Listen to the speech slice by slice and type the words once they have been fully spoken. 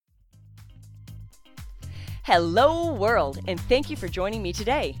Hello, world, and thank you for joining me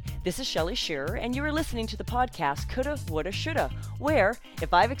today. This is Shelly Shearer, and you are listening to the podcast Coulda, Woulda, Shoulda, where,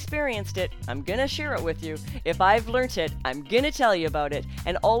 if I've experienced it, I'm gonna share it with you. If I've learnt it, I'm gonna tell you about it,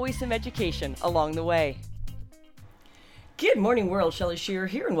 and always some education along the way. Good morning, world. Shelly Shearer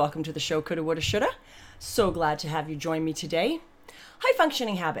here, and welcome to the show Coulda, Woulda, Shoulda. So glad to have you join me today. High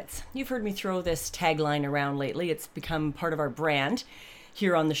functioning habits. You've heard me throw this tagline around lately. It's become part of our brand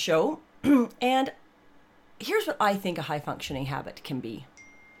here on the show, and here's what I think a high-functioning habit can be.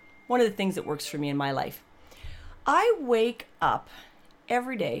 One of the things that works for me in my life. I wake up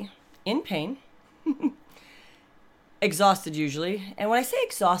every day in pain, exhausted usually. And when I say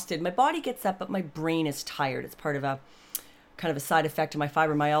exhausted, my body gets up, but my brain is tired. It's part of a kind of a side effect of my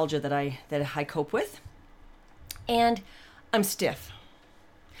fibromyalgia that I cope with. And I'm stiff.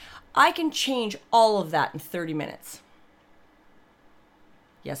 I can change all of that in 30 minutes.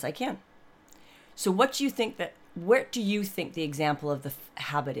 Yes, I can. So what do you think the example of the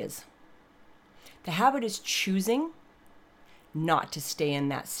habit is? The habit is choosing not to stay in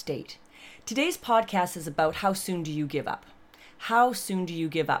that state. Today's podcast is about how soon do you give up? How soon do you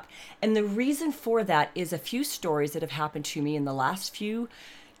give up? And the reason for that is a few stories that have happened to me in the last few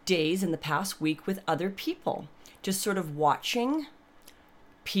days, in the past week, with other people. Just sort of watching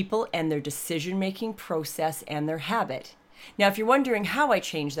people and their decision-making process and their habit. Now, if you're wondering how I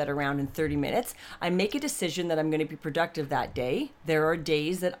change that around in 30 minutes, I make a decision that I'm going to be productive that day. There are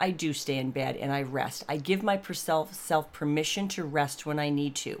days that I do stay in bed and I rest. I give myself permission to rest when I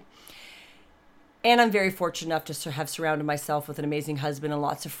need to. And I'm very fortunate enough to have surrounded myself with an amazing husband and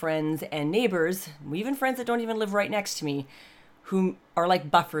lots of friends and neighbors, even friends that don't even live right next to me, who are like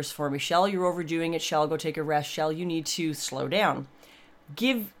buffers for me. Shell, you're overdoing it. Shell, go take a rest. Shell, you need to slow down.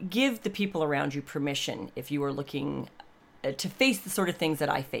 Give the people around you permission if you are looking to face the sort of things that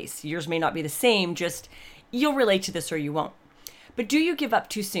I face. Yours may not be the same, just you'll relate to this or you won't. But do you give up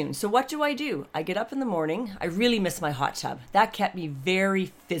too soon? So what do? I get up in the morning. I really miss my hot tub. That kept me very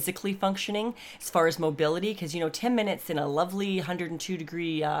physically functioning as far as mobility, because 10 minutes in a lovely 102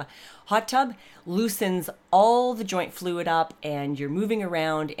 degree hot tub loosens all the joint fluid up and you're moving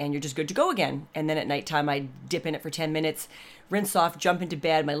around and you're just good to go again. And then at nighttime, I dip in it for 10 minutes, rinse off, jump into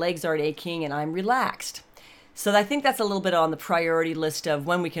bed. My legs aren't aching and I'm relaxed. So I think that's a little bit on the priority list of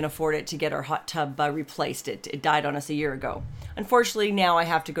when we can afford it to get our hot tub replaced. It died on us a year ago. Unfortunately, now I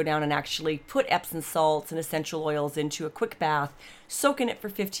have to go down and actually put Epsom salts and essential oils into a quick bath, soak in it for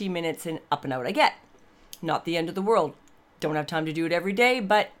 15 minutes, and up and out I get. Not the end of the world. Don't have time to do it every day,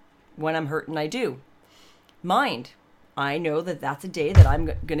 but when I'm hurting, I do. Mind, I know that that's a day that I'm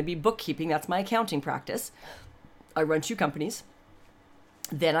going to be bookkeeping. That's my accounting practice. I run 2 companies.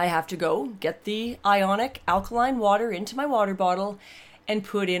 Then I have to go get the ionic alkaline water into my water bottle and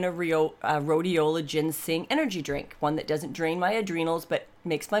put in a rhodiola ginseng energy drink, one that doesn't drain my adrenals but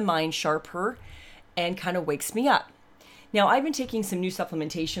makes my mind sharper and kind of wakes me up. Now, I've been taking some new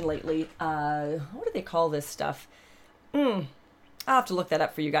supplementation lately. What do they call this stuff? I'll have to look that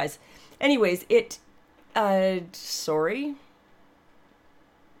up for you guys. Anyways, Alpha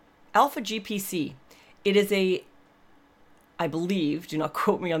GPC. It is I believe, do not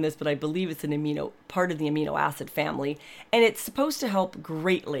quote me on this, but I believe it's part of the amino acid family, and it's supposed to help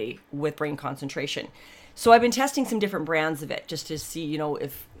greatly with brain concentration. So I've been testing some different brands of it just to see,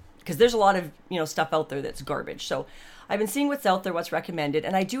 because there's a lot of, stuff out there that's garbage. So I've been seeing what's out there, what's recommended,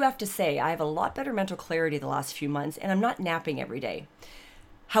 and I do have to say I have a lot better mental clarity the last few months, and I'm not napping every day.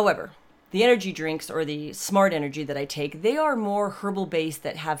 However, the energy drinks or the smart energy that I take, they are more herbal based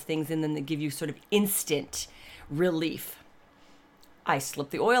that have things in them that give you sort of instant relief. I slip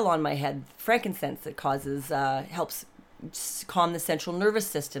the oil on my head, frankincense, that helps calm the central nervous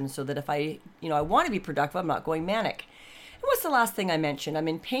system so that if I want to be productive, I'm not going manic. And what's the last thing I mentioned? I'm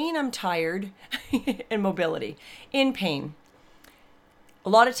in pain, I'm tired, and mobility. In pain. A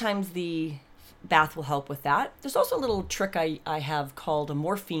lot of times the bath will help with that. There's also a little trick I have called a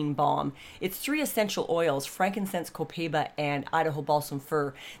morphine balm. It's 3 essential oils, frankincense, copaiba, and Idaho balsam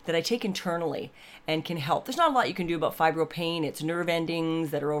fir, that I take internally and can help. There's not a lot you can do about fibro pain. It's nerve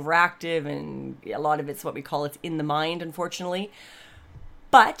endings that are overactive, and a lot of it's what we call it's in the mind, unfortunately.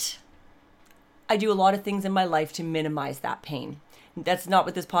 But I do a lot of things in my life to minimize that pain. That's not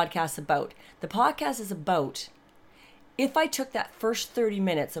what this podcast is about. The podcast is about if I took that first 30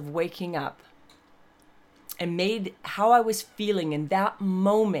 minutes of waking up and made how I was feeling in that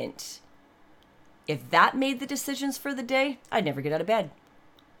moment, if that made the decisions for the day, I'd never get out of bed.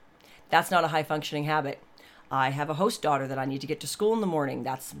 That's not a high functioning habit. I have a host daughter that I need to get to school in the morning.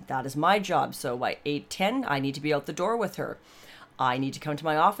 That is my job. So by 8:10, I need to be out the door with her. I need to come to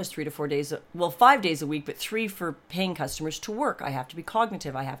my office 3 to 4 days, 5 days a week, but 3 for paying customers to work. I have to be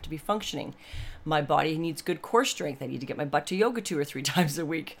cognitive. I have to be functioning. My body needs good core strength. I need to get my butt to yoga 2 or 3 times a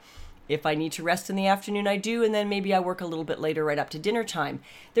week. If I need to rest in the afternoon, I do, and then maybe I work a little bit later right up to dinner time.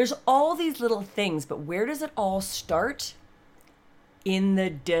 There's all these little things, but where does it all start? In the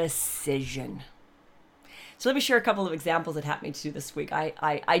decision. So let me share a couple of examples that happened to me this week.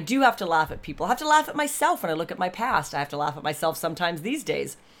 I do have to laugh at people. I have to laugh at myself when I look at my past. I have to laugh at myself sometimes these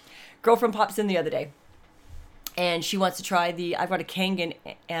days. Girlfriend pops in the other day, and she wants to try I've got a Kangen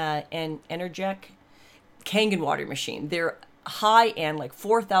and Energec Kangen water machine. They're high-end, like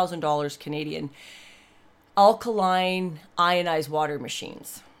 $4,000 Canadian, alkaline ionized water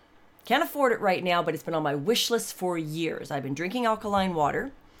machines. Can't afford it right now, but it's been on my wish list for years. I've been drinking alkaline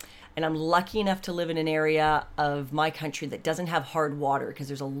water, and I'm lucky enough to live in an area of my country that doesn't have hard water, because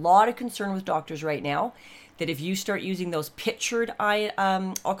there's a lot of concern with doctors right now that if you start using those pitchered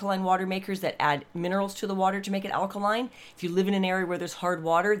alkaline water makers that add minerals to the water to make it alkaline, if you live in an area where there's hard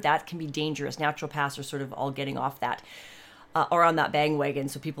water, that can be dangerous. Naturopaths are sort of all getting off that or on that bandwagon,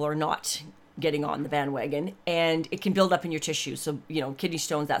 so people are not getting on the bandwagon, and it can build up in your tissues. So, kidney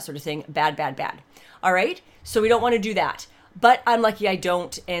stones, that sort of thing. Bad, bad, bad. All right. So we don't want to do that, but I'm lucky I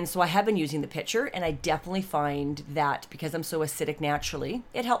don't. And so I have been using the pitcher, and I definitely find that because I'm so acidic naturally,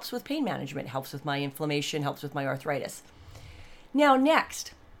 it helps with pain management, helps with my inflammation, helps with my arthritis. Now,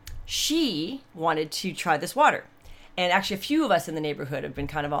 next, she wanted to try this water. And actually a few of us in the neighborhood have been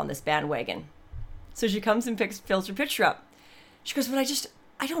kind of on this bandwagon. So she comes and fills her pitcher up. She goes, but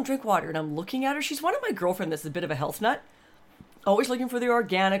I don't drink water. And I'm looking at her. She's one of my girlfriend that's a bit of a health nut. Always looking for the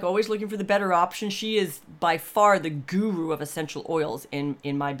organic, always looking for the better option. She is by far the guru of essential oils in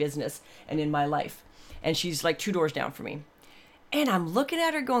my business and in my life. And she's like 2 doors down from me. And I'm looking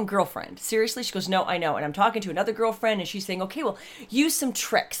at her going, girlfriend, seriously? She goes, no, I know. And I'm talking to another girlfriend, and she's saying, okay, well, use some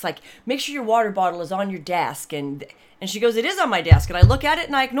tricks. Like, make sure your water bottle is on your desk. And she goes, it is on my desk. And I look at it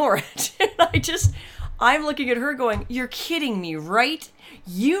and I ignore it. And I'm looking at her going, you're kidding me, right?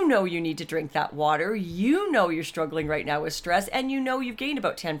 You know you need to drink that water. You know you're struggling right now with stress, and you know you've gained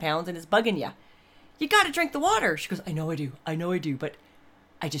about 10 pounds and it's bugging you. You got to drink the water. She goes, I know I do, but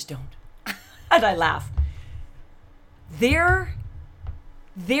I just don't. And I laugh. There's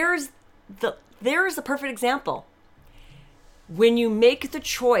the perfect example. When you make the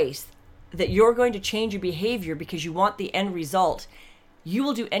choice that you're going to change your behavior because you want the end result, you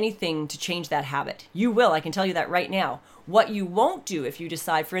will do anything to change that habit. You will. I can tell you that right now. What you won't do if you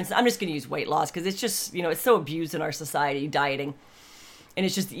decide, for instance, I'm just going to use weight loss because it's just, it's so abused in our society, dieting. And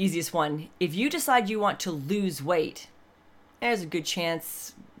it's just the easiest one. If you decide you want to lose weight, there's a good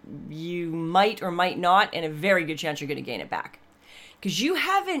chance you might or might not, and a very good chance you're going to gain it back. Because you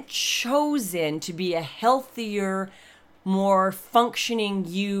haven't chosen to be a healthier, more functioning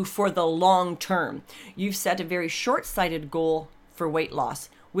you for the long term. You've set a very short-sighted goal for weight loss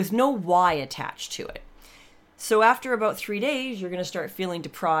with no why attached to it. So after about 3 days, you're going to start feeling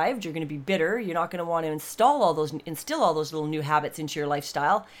deprived. You're going to be bitter. You're not going to want to instill all those little new habits into your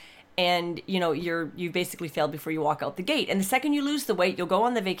lifestyle. And, you basically failed before you walk out the gate. And the second you lose the weight, you'll go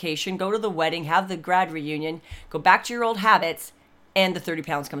on the vacation, go to the wedding, have the grad reunion, go back to your old habits, and the 30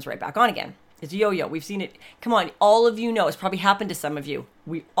 pounds comes right back on again. It's a yo-yo. We've seen it. Come on, all of you know. It's probably happened to some of you.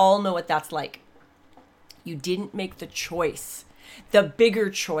 We all know what that's like. You didn't make the choice. The bigger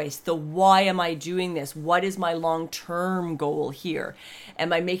choice, the why am I doing this? What is my long-term goal here?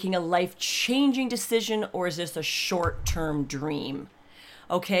 Am I making a life-changing decision, or is this a short-term dream?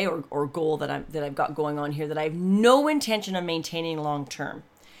 Okay, or goal that I've got going on here that I have no intention of maintaining long-term.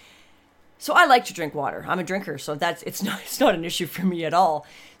 So I like to drink water. I'm a drinker, so it's not an issue for me at all.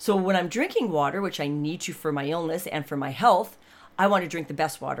 So when I'm drinking water, which I need to for my illness and for my health, I want to drink the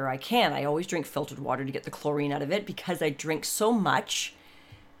best water I can. I always drink filtered water to get the chlorine out of it because I drink so much.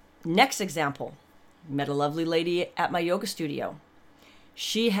 Next example, met a lovely lady at my yoga studio.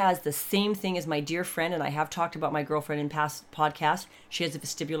 She has the same thing as my dear friend, and I have talked about my girlfriend in past podcasts. She has a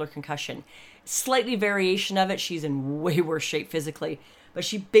vestibular concussion. Slightly variation of it. She's in way worse shape physically. But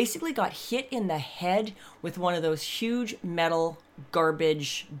she basically got hit in the head with one of those huge metal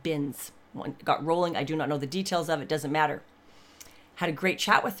garbage bins. One got rolling. I do not know the details of it. Doesn't matter. Had a great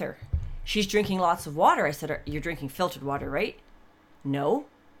chat with her. She's drinking lots of water. I said, you're drinking filtered water, right? No.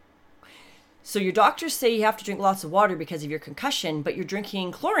 So your doctors say you have to drink lots of water because of your concussion, but you're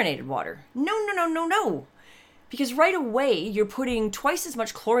drinking chlorinated water. No. Because right away, you're putting twice as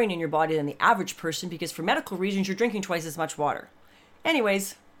much chlorine in your body than the average person because for medical reasons, you're drinking twice as much water.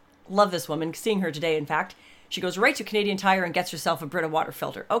 Anyways, love this woman. Seeing her today, in fact. She goes right to Canadian Tire and gets herself a Brita water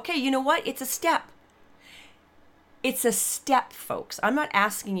filter. Okay, you know what? It's a step. It's a step, folks. I'm not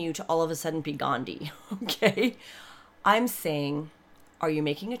asking you to all of a sudden be Gandhi, okay? I'm saying, are you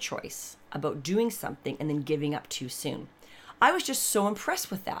making a choice about doing something and then giving up too soon? I was just so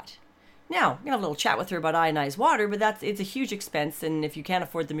impressed with that. Now, I'm going to have a little chat with her about ionized water, but it's a huge expense. And if you can't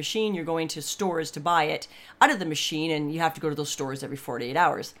afford the machine, you're going to stores to buy it out of the machine, and you have to go to those stores every 48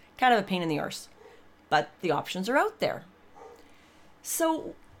 hours. Kind of a pain in the arse. But the options are out there.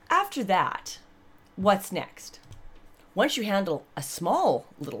 So after that, what's next? Once you handle a small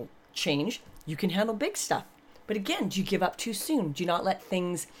little change, you can handle big stuff. But again, do you give up too soon? Do you not let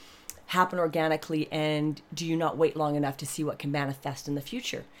things happen organically, and do you not wait long enough to see what can manifest in the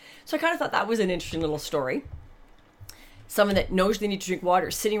future? So I kind of thought that was an interesting little story. Someone that knows they need to drink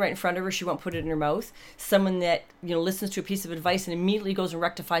water sitting right in front of her, she won't put it in her mouth. Someone that, listens to a piece of advice and immediately goes and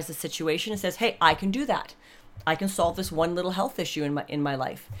rectifies the situation and says, hey, I can do that. I can solve this one little health issue in my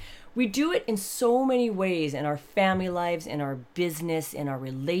life. We do it in so many ways, in our family lives, in our business, in our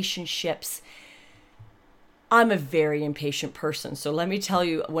relationships. I'm a very impatient person. So let me tell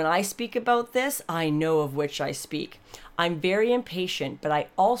you, when I speak about this, I know of which I speak. I'm very impatient, but I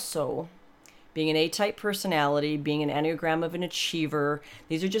also, being an A-type personality, being an Enneagram of an achiever,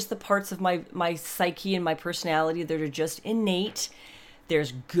 these are just the parts of my psyche and my personality that are just innate.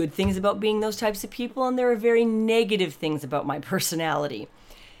 There's good things about being those types of people, and there are very negative things about my personality.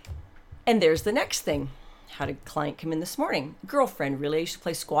 And there's the next thing. Had a client come in this morning. Girlfriend, really. I used to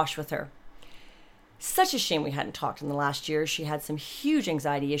play squash with her. Such a shame we hadn't talked in the last year. She had some huge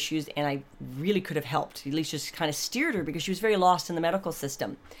anxiety issues, and I really could have helped. At least just kind of steered her, because she was very lost in the medical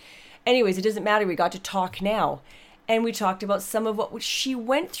system. Anyways, it doesn't matter. We got to talk now. And we talked about some of what she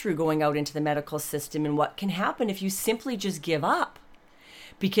went through going out into the medical system and what can happen if you simply just give up.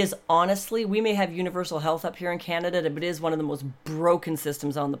 Because honestly, we may have universal health up here in Canada, but it is one of the most broken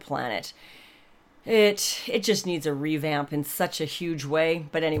systems on the planet. It just needs a revamp in such a huge way.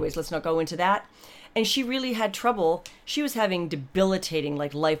 But anyways, let's not go into that. And she really had trouble. She was having debilitating,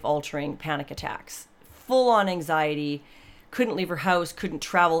 life-altering panic attacks. Full-on anxiety, couldn't leave her house, couldn't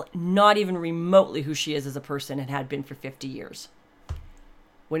travel, not even remotely who she is as a person, and had been for 50 years.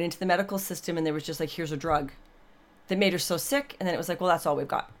 Went into the medical system, and there was just here's a drug that made her so sick. And then it was well, that's all we've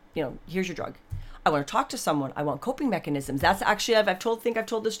got. Here's your drug. I want to talk to someone. I want coping mechanisms. That's actually, I've told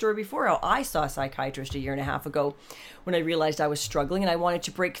this story before, how I saw a psychiatrist 1.5 years ago when I realized I was struggling and I wanted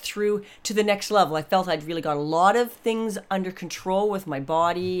to break through to the next level. I felt I'd really got a lot of things under control with my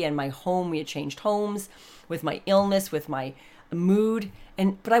body and my home. We had changed homes, with my illness, with my mood,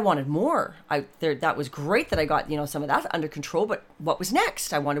 but I wanted more. That was great that I got, some of that under control, but what was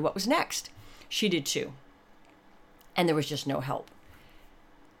next? I wanted what was next. She did too. And there was just no help.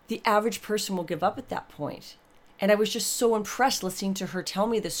 The average person will give up at that point. And I was just so impressed listening to her tell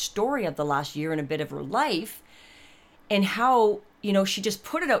me the story of the last year and a bit of her life, and how, she just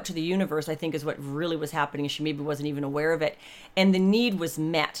put it out to the universe, I think is what really was happening. She maybe wasn't even aware of it. And the need was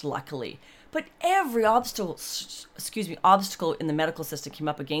met, luckily. But every obstacle in the medical system came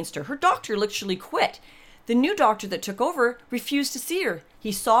up against her. Her doctor literally quit. The new doctor that took over refused to see her.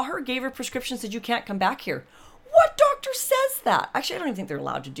 He saw her, gave her prescriptions, said, you can't come back here. What doctor says that? Actually, I don't even think they're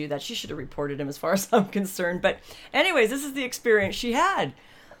allowed to do that. She should have reported him as far as I'm concerned. But anyways, this is the experience she had.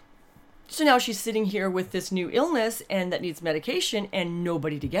 So now she's sitting here with this new illness and that needs medication and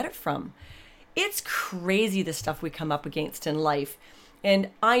nobody to get it from. It's crazy the stuff we come up against in life. And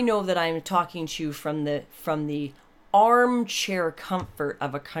I know that I'm talking to you from the armchair comfort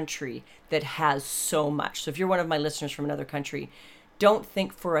of a country that has so much. So if you're one of my listeners from another country, don't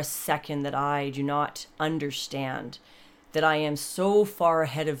think for a second that I do not understand that I am so far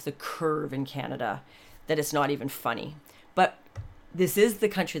ahead of the curve in Canada that it's not even funny. But this is the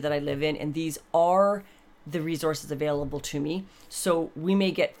country that I live in, and these are the resources available to me. So we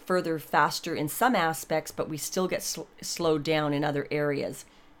may get further faster in some aspects, but we still get slowed down in other areas.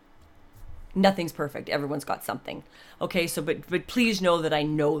 Nothing's perfect. Everyone's got something. Okay, so but please know that I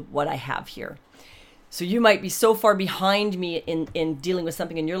know what I have here. So you might be so far behind me in dealing with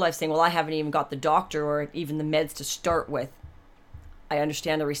something in your life, saying, well, I haven't even got the doctor or even the meds to start with. I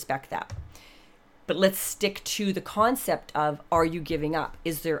understand and respect that. But let's stick to the concept of, are you giving up?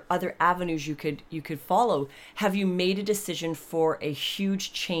 Is there other avenues you could follow? Have you made a decision for a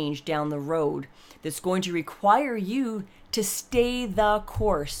huge change down the road that's going to require you to stay the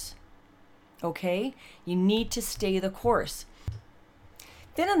course? Okay? You need to stay the course.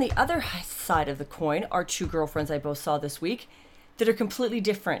 Then on the other side of the coin, our two girlfriends I both saw this week, that are completely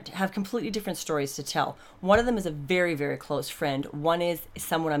different, have completely different stories to tell. One of them is a very, very close friend. One is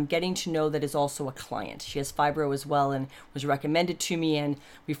someone I'm getting to know that is also a client. She has fibro as well and was recommended to me, and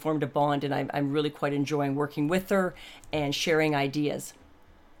we formed a bond, and I'm really quite enjoying working with her and sharing ideas.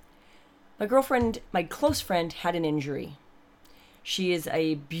 My girlfriend, my close friend, had an injury. She is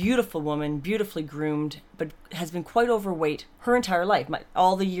a beautiful woman, beautifully groomed, but has been quite overweight her entire life.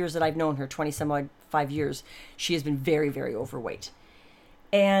 All the years that I've known her, 20 some odd 5 years, she has been very, very overweight.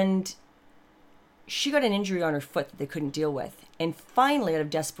 And she got an injury on her foot that they couldn't deal with. And finally, out of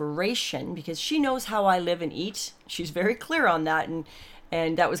desperation, because she knows how I live and eat, she's very clear on that.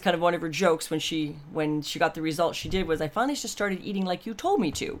 And that was kind of one of her jokes when she got the result she did was, I finally just started eating like you told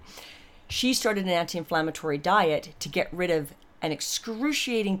me to. She started an anti-inflammatory diet to get rid of an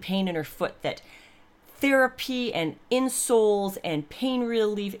excruciating pain in her foot that therapy and insoles and pain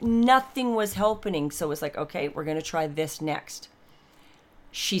relief, nothing was helping. So it's like, okay, we're going to try this next.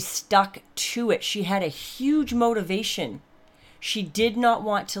 She stuck to it. She had a huge motivation. She did not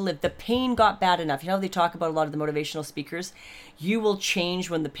want to live. The pain got bad enough. You know, they talk about a lot of the motivational speakers. You will change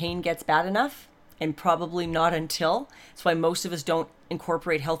when the pain gets bad enough, and probably not until. That's why most of us don't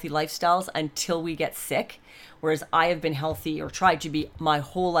incorporate healthy lifestyles until we get sick. Whereas I have been healthy or tried to be my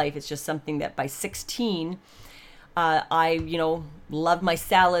whole life. It's just something that by 16, I, love my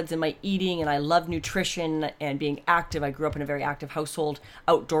salads and my eating, and I love nutrition and being active. I grew up in a very active household,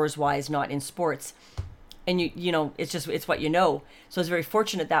 outdoors wise, not in sports. And it's what you know. So I was very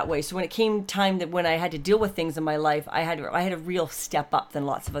fortunate that way. So when it came time that when I had to deal with things in my life, I had a real step up than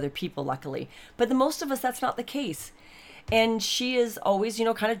lots of other people, luckily. But the most of us, that's not the case. And she is always,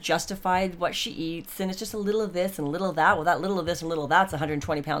 kind of justified what she eats. And it's just a little of this and a little of that. Well, that little of this and little of that's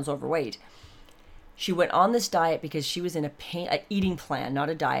 120 pounds overweight. She went on this diet because she was in an eating plan, not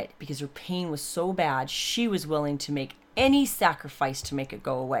a diet, because her pain was so bad. She was willing to make any sacrifice to make it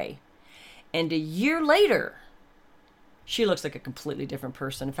go away. And a year later, she looks like a completely different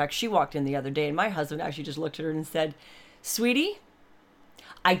person. In fact, she walked in the other day and my husband actually just looked at her and said, "Sweetie,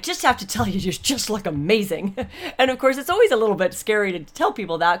 I just have to tell you, you just look amazing." And of course, it's always a little bit scary to tell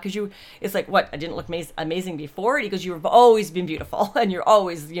people that because it's like, what, I didn't look amazing before? And he goes, you've always been beautiful and you're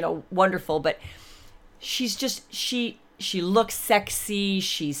always, wonderful. But she's just, she looks sexy.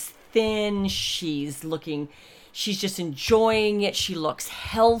 She's thin. She's just enjoying it. She looks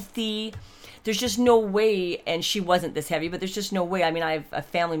healthy. There's just no way, and she wasn't this heavy, but there's just no way. I mean, I have a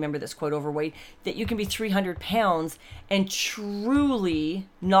family member that's quite overweight, that you can be 300 pounds and truly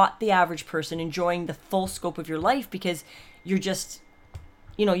not the average person enjoying the full scope of your life because you're just,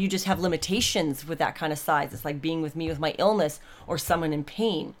 you just have limitations with that kind of size. It's like being with me with my illness or someone in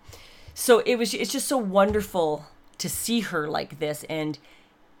pain. So it's just so wonderful to see her like this. And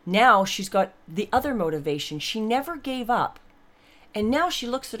now she's got the other motivation. She never gave up. And now she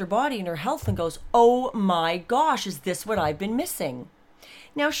looks at her body and her health and goes, oh my gosh, is this what I've been missing?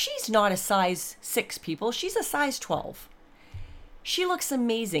 Now, she's not a size 6, people. She's a size 12. She looks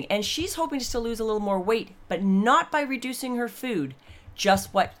amazing. And she's hoping to still lose a little more weight, but not by reducing her food,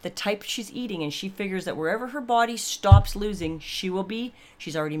 just the type she's eating. And she figures that wherever her body stops losing, she's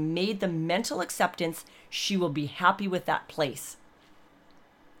already made the mental acceptance. She will be happy with that place.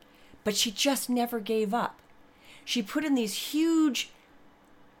 But she just never gave up. She put in these huge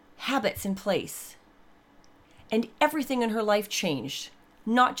habits in place, and everything in her life changed,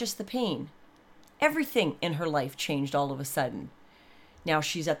 not just the pain. Everything in her life changed all of a sudden. Now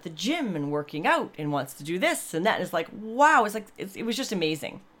she's at the gym and working out and wants to do this and that. And it's like, wow, it was just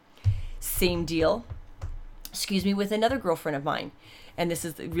amazing. Same deal, with another girlfriend of mine. And this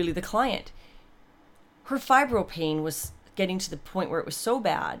is really the client. Her fibro pain was getting to the point where it was so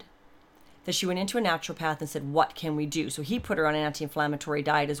bad that she went into a naturopath and said, what can we do? So he put her on an anti-inflammatory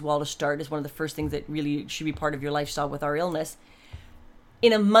diet as well to start, as one of the first things that really should be part of your lifestyle with our illness.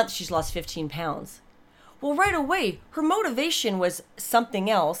 In a month, she's lost 15 pounds. Well, right away, her motivation was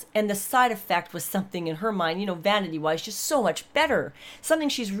something else, and the side effect was something in her mind, vanity-wise, just so much better. Something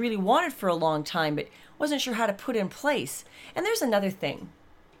she's really wanted for a long time, but wasn't sure how to put in place. And there's another thing.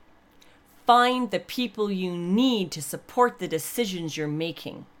 Find the people you need to support the decisions you're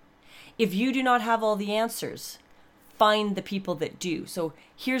making. If you do not have all the answers, find the people that do. So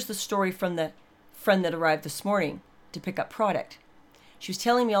here's the story from the friend that arrived this morning to pick up product. She was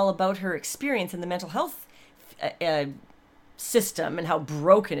telling me all about her experience in the mental health system and how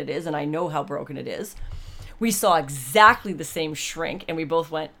broken it is, and I know how broken it is. We saw exactly the same shrink, and we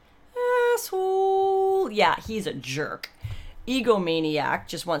both went, asshole. Yeah, he's a jerk. Egomaniac,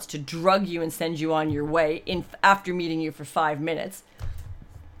 just wants to drug you and send you on your way after meeting you for 5 minutes.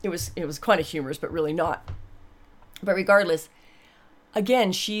 It was kind of humorous, but really not. But regardless,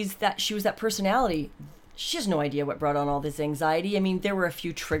 again, she was that personality. She has no idea what brought on all this anxiety. I mean, there were a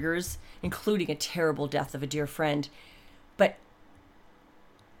few triggers, including a terrible death of a dear friend. But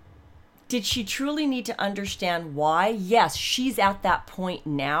did she truly need to understand why? Yes, she's at that point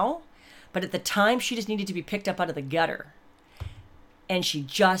now. But at the time, she just needed to be picked up out of the gutter. And she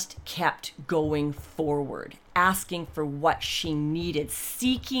just kept going forward, asking for what she needed,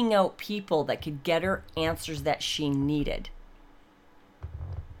 seeking out people that could get her answers that she needed.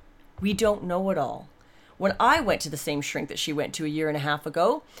 We don't know it all. When I went to the same shrink that she went to a year and a half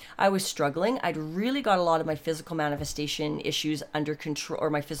ago, I was struggling. I'd really got a lot of my physical manifestation issues under control, or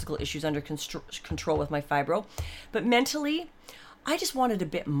my physical issues under control with my fibro. But mentally, I just wanted a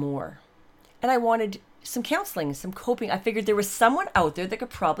bit more. And I wanted some counseling, some coping. I figured there was someone out there that could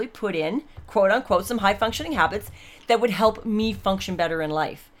probably put in, quote unquote, some high functioning habits that would help me function better in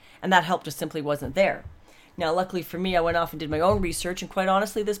life. And that help just simply wasn't there. Now, luckily for me, I went off and did my own research, and quite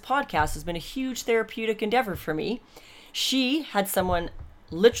honestly, this podcast has been a huge therapeutic endeavor for me. She had someone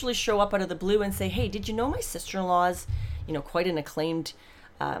literally show up out of the blue and say, hey, did you know my sister-in-law's, quite an acclaimed,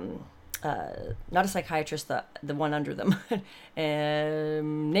 not a psychiatrist, the one under them.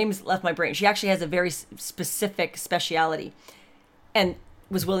 Name's left my brain. She actually has a very specific speciality and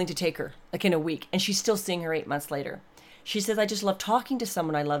was willing to take her, like in a week, and she's still seeing her 8 months later. She says, I just love talking to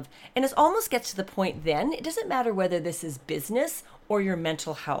someone I love. And it almost gets to the point then, it doesn't matter whether this is business or your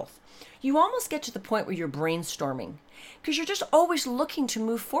mental health. You almost get to the point where you're brainstorming because you're just always looking to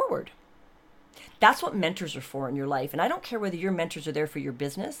move forward. That's what mentors are for in your life. And I don't care whether your mentors are there for your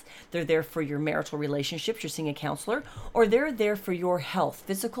business, they're there for your marital relationships, you're seeing a counselor, or they're there for your health,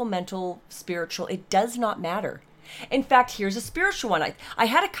 physical, mental, spiritual. It does not matter. In fact, here's a spiritual one. I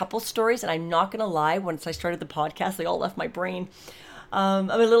had a couple stories, and I'm not going to lie, once I started the podcast, they all left my brain. I'm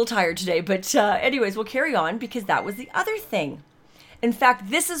a little tired today, but anyways, we'll carry on because that was the other thing. In fact,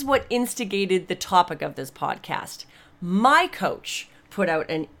 this is what instigated the topic of this podcast. My coach put out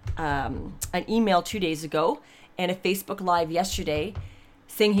an email 2 days ago and a Facebook Live yesterday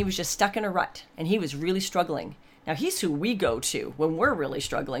saying he was just stuck in a rut and he was really struggling. Now, he's who we go to when we're really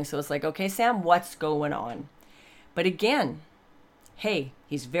struggling. So it's like, okay, Sam, what's going on? But again, hey,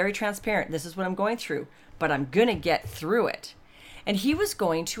 he's very transparent. This is what I'm going through, but I'm going to get through it. And he was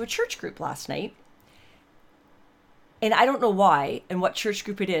going to a church group last night. And I don't know why and what church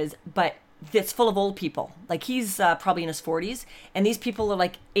group it is, but it's full of old people. Like he's probably in his 40s, and these people are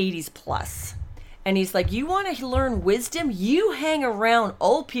like 80s plus. And he's like, you want to learn wisdom? You hang around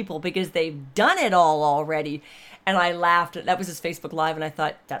old people because they've done it all already. And I laughed. That was his Facebook Live, and I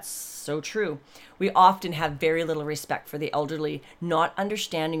thought, that's so true. We often have very little respect for the elderly, not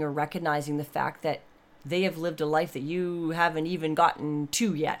understanding or recognizing the fact that they have lived a life that you haven't even gotten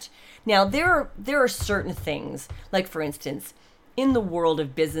to yet. Now, there are certain things, like for instance, in the world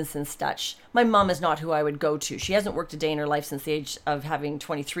of business and such, my mom is not who I would go to. She hasn't worked a day in her life since the age of having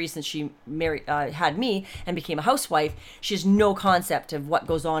 23, since she had me and became a housewife. She has no concept of what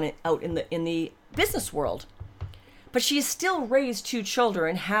goes on out in the business world. But she has still raised 2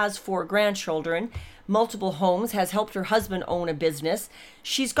 children, has 4 grandchildren, multiple homes, has helped her husband own a business.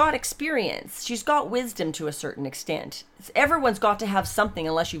 She's got experience. She's got wisdom to a certain extent. Everyone's got to have something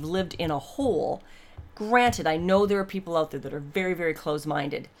unless you've lived in a hole. Granted, I know there are people out there that are very, very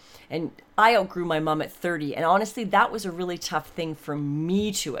close-minded. And I outgrew my mom at 30. And honestly, that was a really tough thing for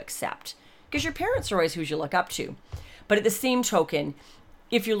me to accept. Because your parents are always who you look up to. But at the same token,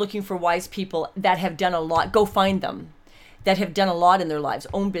 if you're looking for wise people that have done a lot, go find them. That have done a lot in their lives,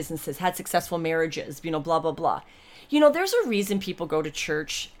 owned businesses, had successful marriages, blah, blah, blah. There's a reason people go to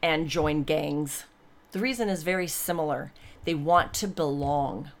church and join gangs. The reason is very similar. They want to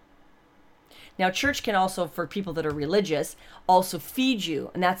belong. Now, church can also, for people that are religious, also feed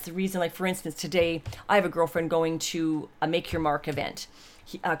you. And that's the reason, like, for instance, today, I have a girlfriend going to a Make Your Mark event.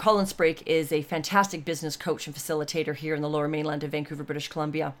 Colin Sprake is a fantastic business coach and facilitator here in the Lower Mainland of Vancouver, British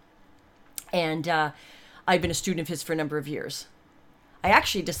Columbia. And I've been a student of his for a number of years. I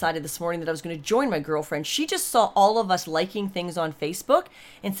actually decided this morning that I was going to join my girlfriend. She just saw all of us liking things on Facebook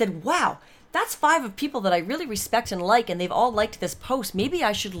and said, wow, that's 5 of people that I really respect and like, and they've all liked this post. Maybe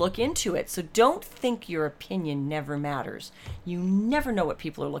I should look into it. So don't think your opinion never matters. You never know what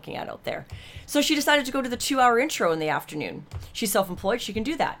people are looking at out there. So she decided to go to the 2-hour intro in the afternoon. She's self-employed. She can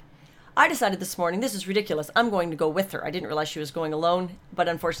do that. I decided this morning, this is ridiculous. I'm going to go with her. I didn't realize she was going alone, but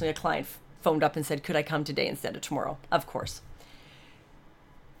unfortunately a client phoned up and said, could I come today instead of tomorrow? Of course.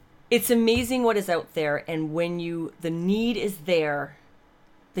 It's amazing what is out there, and when the need is there,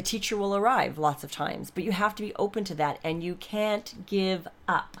 the teacher will arrive lots of times, but you have to be open to that, and you can't give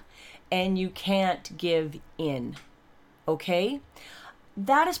up, and you can't give in. Okay?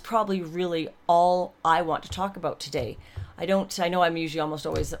 That is probably really all I want to talk about today. I know I'm usually almost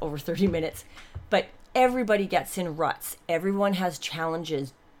always over 30 minutes, but everybody gets in ruts. Everyone has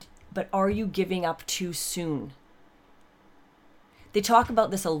challenges, but are you giving up too soon? They talk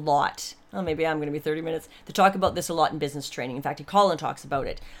about this a lot. Oh, maybe I'm going to be 30 minutes. They talk about this a lot in business training. In fact, Colin talks about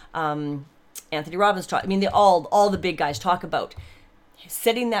it. Anthony Robbins talks. I mean, all the big guys talk about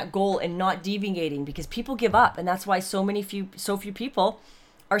setting that goal and not deviating, because people give up, and that's why so few people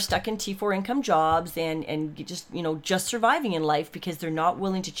are stuck in T4 income jobs and just surviving in life, because they're not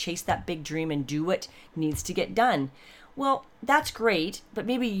willing to chase that big dream and do what needs to get done. Well, that's great, but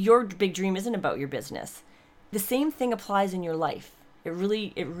maybe your big dream isn't about your business. The same thing applies in your life. It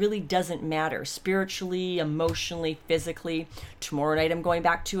really doesn't matter, spiritually, emotionally, physically. Tomorrow night I'm going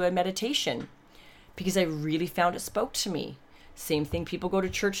back to a meditation because I really found it spoke to me. Same thing, people go to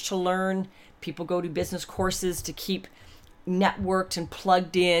church to learn, people go to business courses to keep networked and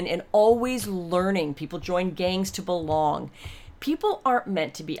plugged in and always learning. People join gangs to belong. People aren't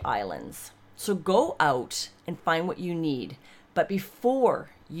meant to be islands. So go out and find what you need. But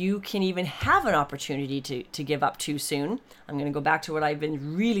before you can even have an opportunity to give up too soon, I'm going to go back to what I've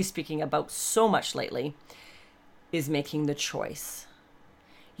been really speaking about so much lately, is making the choice.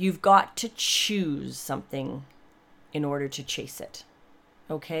 You've got to choose something in order to chase it.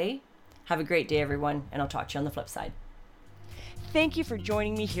 Okay? Have a great day, everyone, and I'll talk to you on the flip side. Thank you for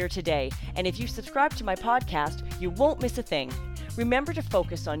joining me here today. And if you subscribe to my podcast, you won't miss a thing. Remember to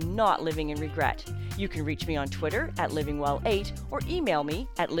focus on not living in regret. You can reach me on Twitter at livingwell8 or email me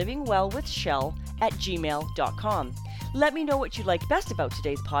at livingwellwithshell@gmail.com. Let me know what you liked best about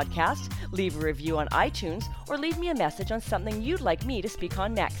today's podcast. Leave a review on iTunes or leave me a message on something you'd like me to speak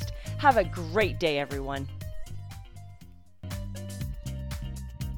on next. Have a great day, everyone.